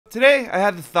Today, I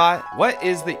had the thought, what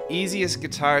is the easiest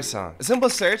guitar song? A simple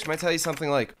search might tell you something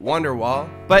like Wonderwall,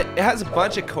 but it has a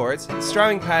bunch of chords, the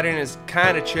strumming pattern is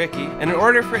kinda tricky, and in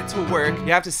order for it to work,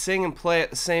 you have to sing and play at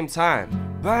the same time.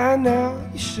 By now,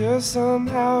 you should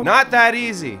somehow. Not that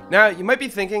easy. Now, you might be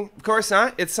thinking, of course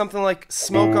not, it's something like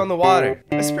Smoke on the Water.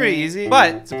 That's pretty easy,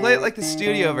 but to play it like the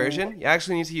studio version, you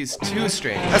actually need to use 2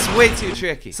 strings. That's way too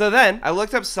tricky. So then, I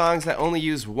looked up songs that only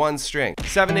use 1 string.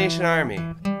 Seven Nation Army.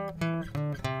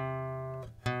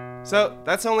 So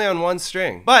that's only on 1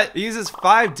 string, but it uses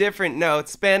 5 different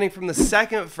notes spanning from the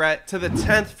 2nd fret to the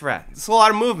 10th fret. It's a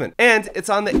lot of movement, and it's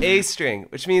on the A string,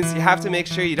 which means you have to make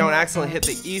sure you don't accidentally hit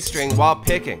the E string while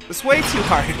picking. It's way too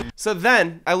hard. So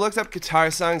then I looked up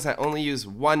guitar songs that only use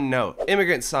 1 note.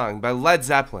 Immigrant Song by Led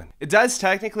Zeppelin. It does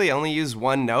technically only use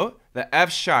 1 note, the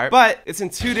F sharp, but it's in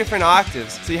 2 different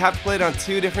octaves, so you have to play it on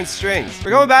 2 different strings.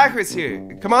 We're going backwards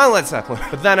here. Come on, Led Zeppelin.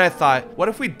 But then I thought, what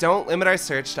if we don't limit our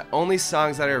search to only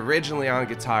songs that are originally on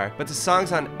guitar, but to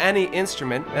songs on any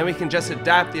instrument, and we can just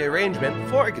adapt the arrangement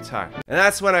for a guitar. And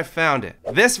that's when I found it.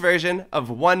 This version of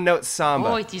One Note Samba.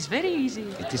 Oh, it is very easy.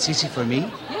 It is easy for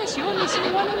me? Yes, you only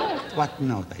sing 1 note. What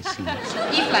note I sing?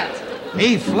 E flat.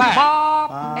 A flat.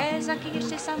 Ba.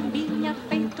 Sambinha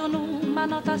feito numa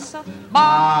nota só.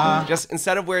 Ba. Just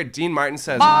instead of where Dean Martin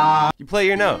says, Ba. you play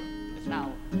your note.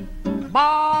 Now.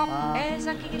 Ba.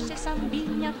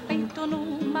 Sambinha feito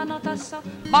numa nota só.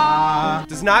 Ba.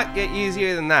 Does not get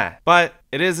easier than that, but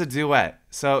it is a duet.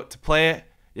 So to play it,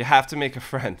 you have to make a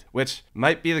friend, which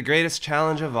might be the greatest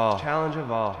challenge of all. Challenge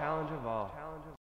of all. Challenge of all.